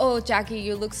of like, oh, Jackie,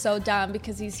 you look so dumb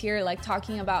because he's here like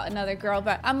talking about another girl.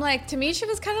 But I'm like, to me, she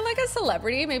was kind of like a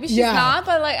celebrity. Maybe she's not,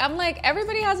 but like, I'm like,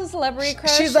 everybody has a celebrity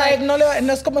crush. She's like no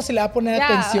es como si le va a poner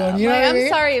atención. You know what I mean? I'm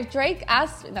sorry, if Drake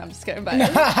asked me, no, I'm just kidding, but no,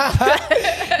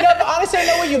 but honestly, I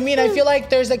know what you mean. I feel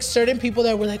like there's like certain people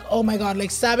that were like, oh my God,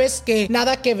 like, sabes que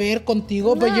nada que ver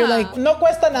contigo, but you're like, no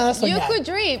cuesta nada soñar. You could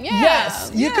dream,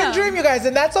 Yes, you can dream, you guys,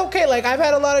 and that's okay. Like, I've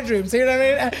had a lot of dreams, you know what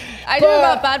I mean? I dream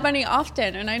about Bad Bunny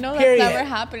often, and I know that's never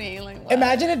happening. Like, what?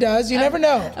 Imagine it does. You never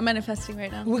know. I'm manifesting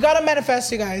right now. We got gotta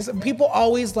manifest, you guys. People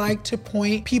always like to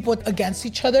point people against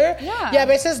each other. Yeah. Y a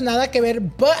veces nada que ver.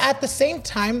 But at the same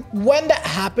time, when that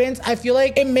happens, I feel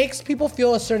like it makes people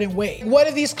feel a certain way. What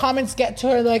if these comments get to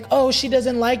her like, oh, she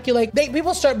doesn't like you? Like,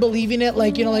 people start believing it.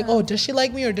 Like, you know, like, oh, does she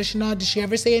like me or does she not? Does she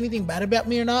ever say anything bad about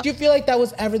me or not? Do you feel like that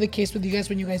was ever the case with you guys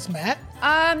when you guys met?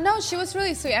 No, she was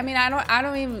really sweet. I mean, I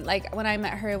don't even, like, when I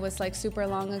met her, it was like super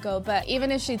long ago, but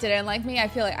even if she didn't like me, I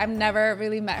feel like I've never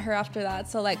really met her after that.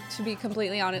 So, like, to be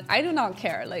completely honest, I do not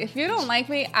care. Like, if you don't like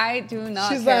me, I do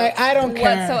not She's care. Like, I don't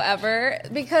care whatsoever,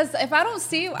 because if I don't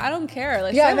see you, I don't care.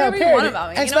 Like, yeah, say whatever you want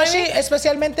about me. Especially, you know what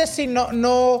I mean? Especialmente si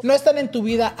no están en tu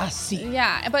vida así.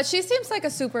 Yeah, but she seems like a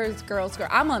super girl's girl.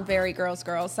 I'm a very girl's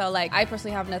girl, so like I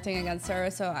personally have nothing against her.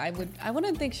 So I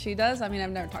wouldn't think she does. I mean,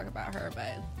 I've never talked about her,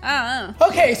 but I don't know.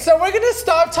 Okay, so we're gonna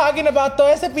stop talking about todo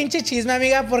ese pinche chisme,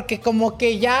 amiga, porque como que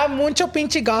ya mucho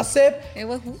pinche gossip.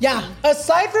 Yeah,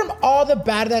 aside from all the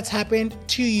bad that's happened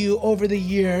to you over the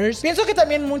years, pienso que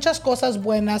también muchas cosas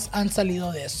buenas han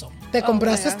salido de eso. Te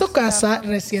compraste tu casa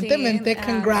recientemente. Sí,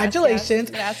 congratulations.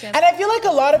 Gracias. And I feel like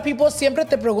a lot of people siempre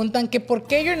te preguntan que por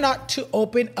qué you're not too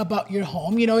open about your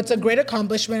home. You know, it's a great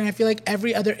accomplishment, and I feel like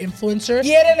every other influencer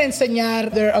quieren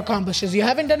enseñar their accomplishments. You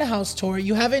haven't done a house tour.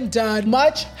 You haven't done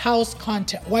much house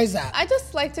content. Why is that? I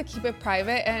just like to keep it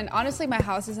private, and honestly, my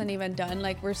house isn't even done.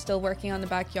 Like, we're still working on the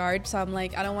backyard, so I'm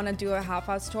like, I don't want to do a half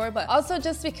house tour, but also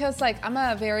just because like I'm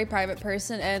a very private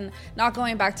person, and not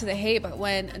going back to the hate, but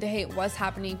when the hate was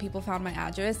happening, people found my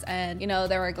address, and you know,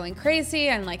 they were going crazy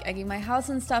and like egging my house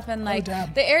and stuff, and like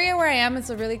the area where I am is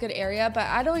a really good area, but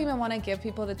I don't even want to give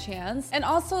people the chance. And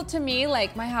also to me,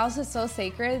 like, my house is so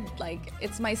sacred, like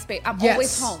it's my space. I'm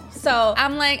always home, so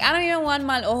I'm like, I don't even want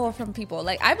mal ojo from people.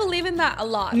 Like, I believe in that a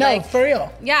lot. No, like, for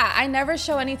real. Yeah, I never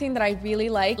show anything that I really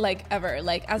like ever.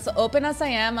 Like, as open as I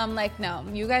am, I'm like, no,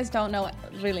 you guys don't know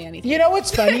really anything. You know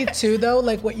what's funny too, though?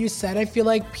 Like what you said, I feel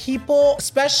like people,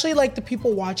 especially like the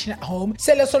people watching at home,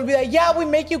 se les olvida, yeah, we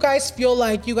make you guys feel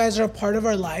like you guys are a part of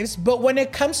our lives, but when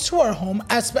it comes to our home,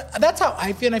 that's how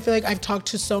I feel, and I feel like I've talked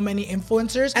to so many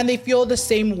influencers, and they feel the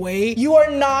same way. You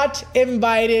are not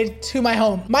invited to my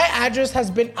home. My address has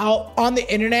been out on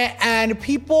the internet, and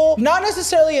people, not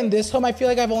necessarily in this home, I feel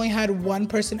like I've only had one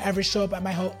person ever show up at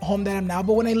my home that I'm now,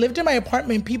 but when I lived in my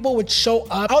apartment, people would show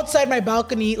up outside my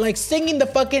balcony, like singing the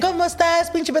fucking "¿Cómo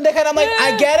estás, pinche pendeja?" And I'm like,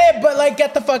 I get it, but like,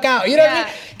 get the fuck out. You know what I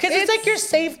mean? Because it's like your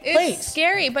safe place. It's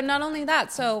scary, but not only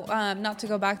that. So, not to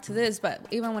go back to this, but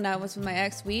even when I was with my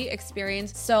ex, we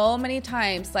experienced so many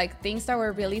times like things that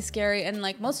were really scary, and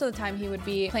like most of the time he would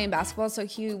be playing basketball, so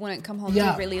he wouldn't come home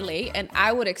till really late, and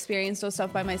I would experience those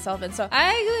stuff by myself. And so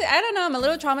I don't know, I'm a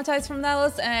little traumatized from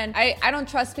those, and I don't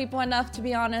trust people enough, to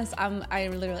be honest. I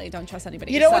literally don't trust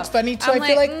anybody. You know what's funny too? I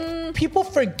feel like people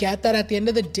forget that at the end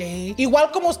of the day,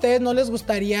 igual como ustedes no les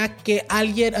gustaría que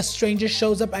alguien, a stranger,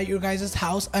 shows up at your guys'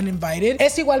 house uninvited,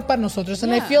 es igual para nosotros.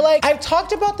 And I feel like I've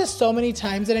talked about this so many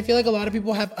times, and I feel like a lot of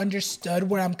people have understood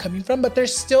where I'm coming from, but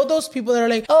there's still those people that are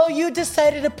like, oh, you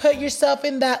decided to put yourself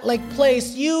in that like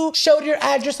place, you showed your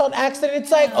address on accident.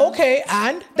 It's like, okay,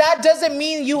 and that doesn't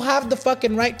mean you have the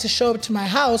fucking right to show up to my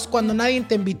house cuando nadie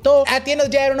te invitó. At the end of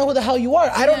the day, I don't know who the hell you are.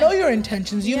 I don't know your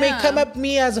intentions. You may come up to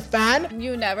me as a fan.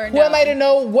 You never know. Who am I to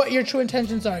know what your true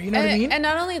intentions are? You know what I mean? And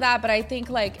not only that, but I think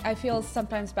like, I feel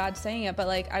sometimes bad saying it, but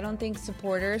like, I don't think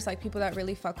supporters, like people that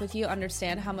really fuck with you,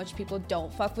 understand how much people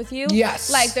don't fuck with you.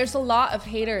 Yes. Like, there's a lot of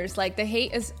haters. Like, the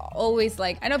hate is always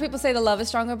like, I know people say the love is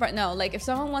stronger, but no, like if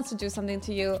someone wants to do something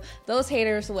to you, those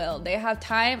haters will. They have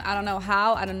time. I don't know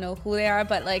how, I don't know who they are,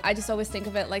 but like, I just always think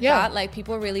of it like that. Like,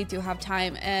 people really do have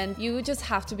time, and you just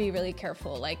have to be really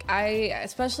careful. Like,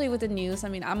 especially with the news, I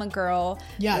mean, I'm a girl.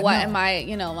 What am I,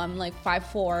 you know, I'm like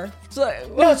 5'4". So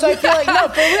I feel like, no,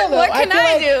 for real though. What can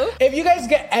I do? If you guys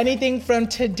get anything from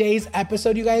today's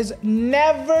episode, you guys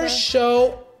never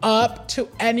show up to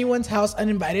anyone's house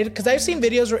uninvited, because I've seen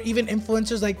videos where even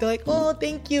influencers, like, they're like, oh,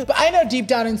 thank you, but I know deep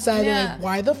down inside they're like,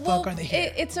 why the fuck are they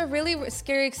here? It's a really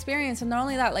scary experience. And not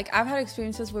only that, like, I've had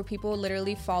experiences where people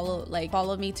literally follow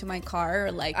me to my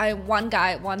car. Like, one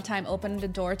guy one time opened the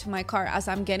door to my car as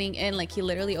I'm getting in. Like, he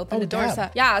literally opened the door.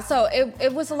 So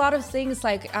it was a lot of things.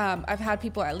 Like, I've had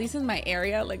people, at least in my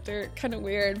area, like, they're kind of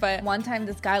weird, but one time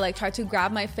this guy like tried to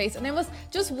grab my face, and it was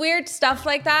just weird stuff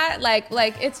like that. Like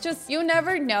it's just, you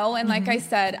never know know. And like I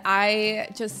said, I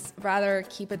just rather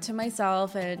keep it to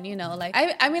myself. And, you know, like,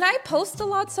 I mean, I post a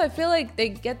lot, so I feel like they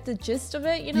get the gist of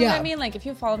it. You know what I mean? Like, if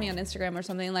you follow me on Instagram or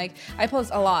something, like, I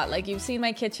post a lot. Like, you've seen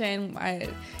my kitchen,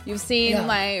 you've seen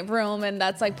my room, and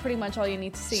that's like pretty much all you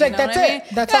need to see. It's like, that's it.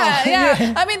 That's all.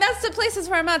 Yeah. I mean, that's the places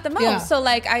where I'm at the most. Yeah. So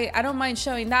like, I don't mind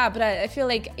showing that, but I feel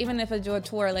like even if I do a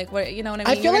tour, like, what, you know what I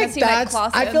mean? I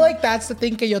feel like that's the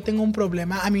thing que yo tengo un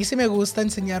problema. A mí sí me gusta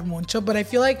enseñar mucho, but I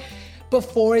feel like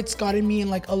before it's gotten me in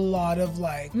like a lot of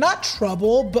like, not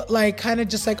trouble, but like kind of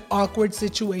just like awkward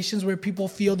situations where people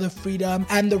feel the freedom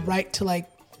and the right to like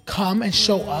come and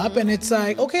show up, and it's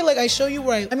like, okay, like I show you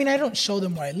where I mean, I don't show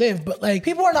them where I live, but like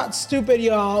people are not stupid,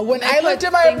 y'all. When I looked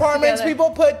at my apartments, people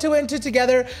put 2 and 2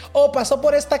 together. Oh, pasó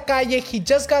por esta calle, he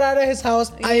just got out of his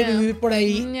house, I vivir por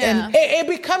ahí. And it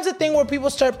becomes a thing where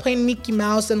people start playing Mickey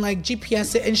Mouse and like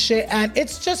GPS it and shit, and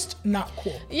it's just not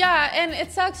cool. Yeah, and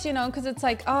it sucks, you know, because it's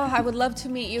like, oh, I would love to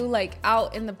meet you like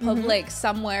out in the public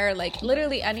somewhere, like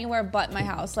literally anywhere but my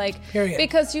house, like, period.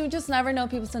 Because you just never know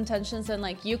people's intentions, and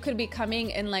like you could be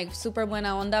coming and like super buena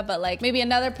onda, but like maybe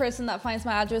another person that finds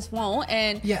my address won't,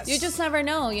 and you just never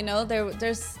know, you know.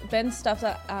 There's been stuff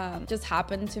that just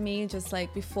happened to me just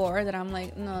like before that I'm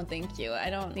like, no, thank you,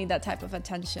 I don't need that type of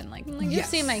attention. Like you've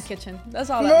seen my kitchen, that's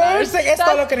all that matters. That's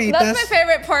my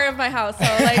favorite part of my house, so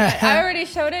like I already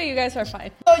showed it, you guys are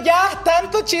fine. So ya,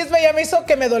 tanto chisme ya me hizo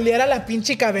que me doliera la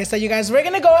pinche cabeza. You guys, we're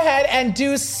gonna go ahead and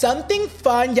do something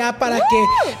fun ya para que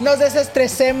nos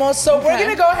desestresemos. So we're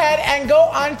gonna go ahead and go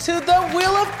on to the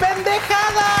Wheel of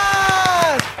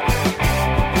Pendejadas.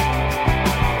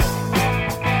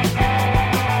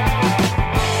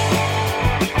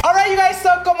 Alright, you guys,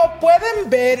 so como pueden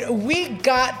ver, we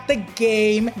got the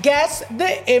game Guess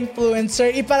the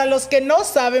Influencer. Y para los que no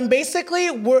saben,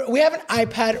 basically, we have an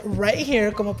iPad right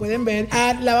here, como pueden ver,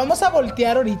 and la vamos a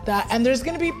voltear ahorita, and there's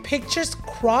gonna be pictures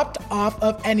cropped off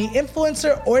of any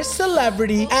influencer or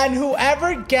celebrity, and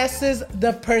whoever guesses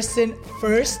the person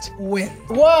first wins.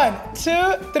 1,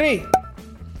 2, 3.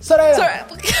 Soraya.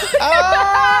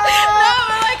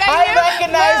 I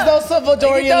recognize those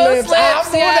Salvadorian lips.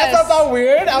 That sounds all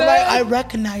weird. I'm like, I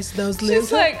recognize those lips.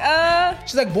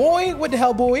 She's like, boy, what the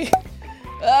hell, boy?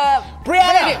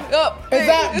 Brianna. Is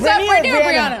that Brittany or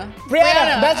Brianna?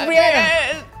 Brianna. That's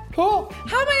Brianna. Who?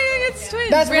 How many it's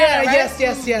twins? That's Brianna. Right?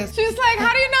 Yes. She's like,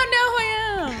 how do you not know who I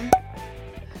am?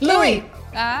 Louis.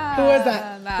 Who was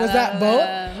that? Was that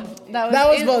both? That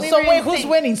was both. So wait, who's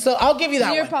winning? So I'll give you that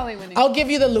one. You're probably winning. I'll give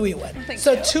you the Louis one.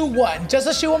 So 2-1. Just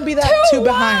so she won't be that 2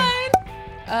 behind.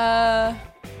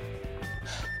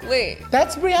 Wait.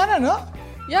 That's Brianna, no?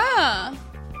 Yeah.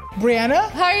 Brianna?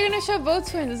 How are you gonna show both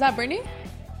twins? Is that Brittany?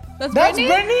 That's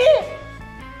Brittany?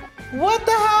 What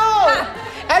the hell?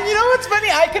 And you know what's funny?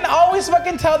 I can always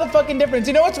fucking tell the fucking difference.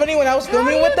 You know what's funny? When I was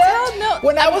filming with them,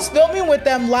 when I was filming with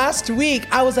them last week,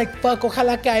 I was like, fuck,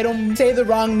 ojalá que I don't say the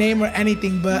wrong name or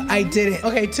anything, but I didn't.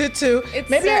 Okay, 2-2.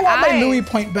 Maybe I want my Louis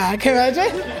point back.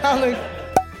 Imagine? I'm like,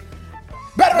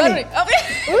 Brittany.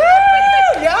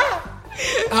 Yeah.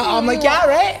 I'm like, yeah,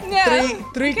 right? Yeah.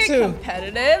 3-2.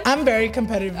 Competitive. I'm very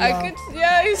competitive.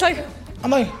 He's like,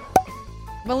 I'm like,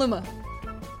 Maluma.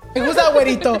 Who's that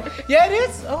güerito? Yeah, it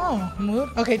is. Oh, mood.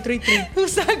 Okay, 3-3.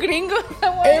 Who's that gringo?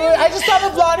 I just saw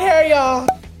the blonde hair, y'all.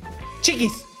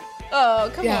 Chiquis. Oh,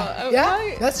 come on.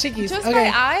 Yeah, that's Chiquis. Just my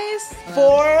eyes.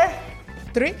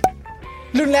 4-3.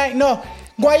 Lunay. No,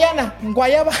 Guayana.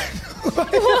 Guayaba.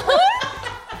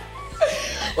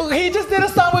 He just did a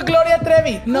song with Gloria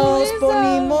Trevi. Nos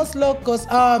ponimos locos.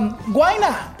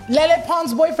 Guayna. Lele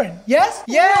Pons' boyfriend. Yes?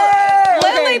 Yeah.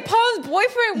 Lele Pons'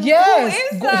 boyfriend? Yes.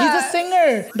 Who is that? He's a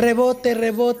singer. Rebote,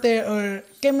 rebote, or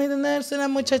que me denarse una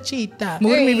muchachita.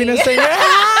 Murmi vino a sing.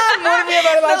 Murmi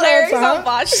about the lyrics on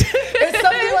botched. It's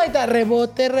something like that.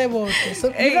 Rebote, rebote. So,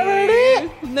 you never heard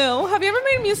it? No. Have you ever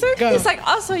made music? Go. It's like,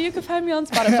 also, you can find me on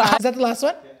Spotify. Is that the last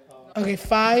one? Okay,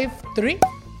 5-3.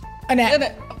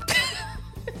 Annette.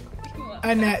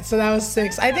 Annette, so that was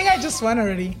 6. I think I just won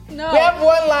already. No. We have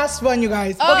one last one, you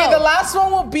guys. Oh. Okay, the last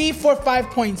one will be for 5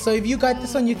 points. So if you got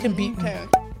this one, you can beat me. Okay.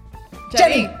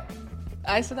 Jenny.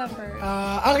 I said that first.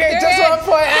 Okay, just 1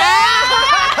 point.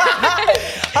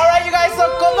 All right, you guys. So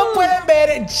como pueden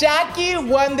ver, Jackie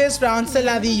won this round. Se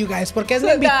la di, you guys, porque es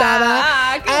la invitada.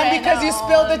 And because you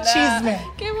spilled the chisme.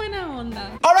 Qué buena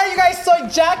onda. Alright, you guys, so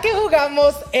ya que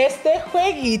jugamos este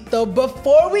jueguito,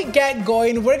 before we get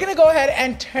going, we're gonna go ahead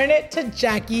and turn it to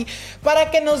Jackie para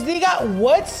que nos diga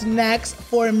what's next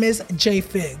for Miss J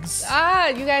Figs.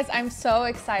 You guys, I'm so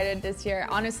excited this year.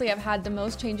 Honestly, I've had the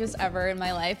most changes ever in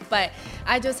my life, but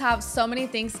I just have so many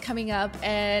things coming up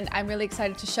and I'm really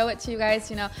excited to show it to you guys.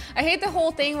 You know, I hate the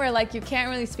whole thing where like you can't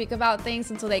really speak about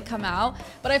things until they come out,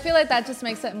 but I feel like that just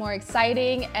makes it more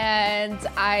exciting, and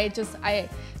I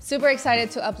super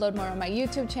excited to upload more on my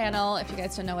YouTube channel. If you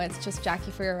guys don't know it, it's just Jackie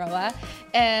Figueroa.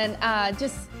 And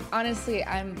just honestly,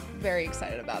 I'm very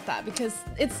excited about that because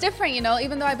it's different, you know,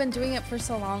 even though I've been doing it for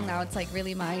so long now, it's like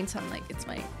really mine. So I'm like, it's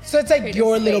my So it's like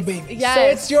your space. little baby. Yes. So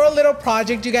it's your little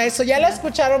project, you guys. So ya la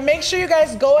escucharon. Make sure you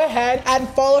guys go ahead and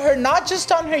follow her, not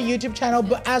just on her YouTube channel,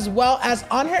 but as well as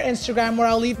on her Instagram, where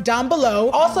I'll leave down below.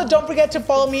 Also, don't forget to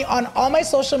follow me on all my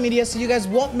social media so you guys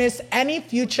won't miss any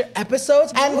future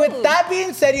episodes. And with that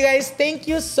being said, you guys, thank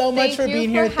you so much for being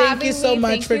here. Thank you so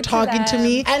much for talking to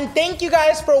me. And thank you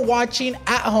guys for watching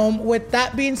at home. With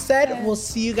that being said, we'll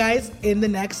see you guys in the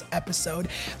next episode.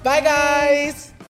 Bye, guys.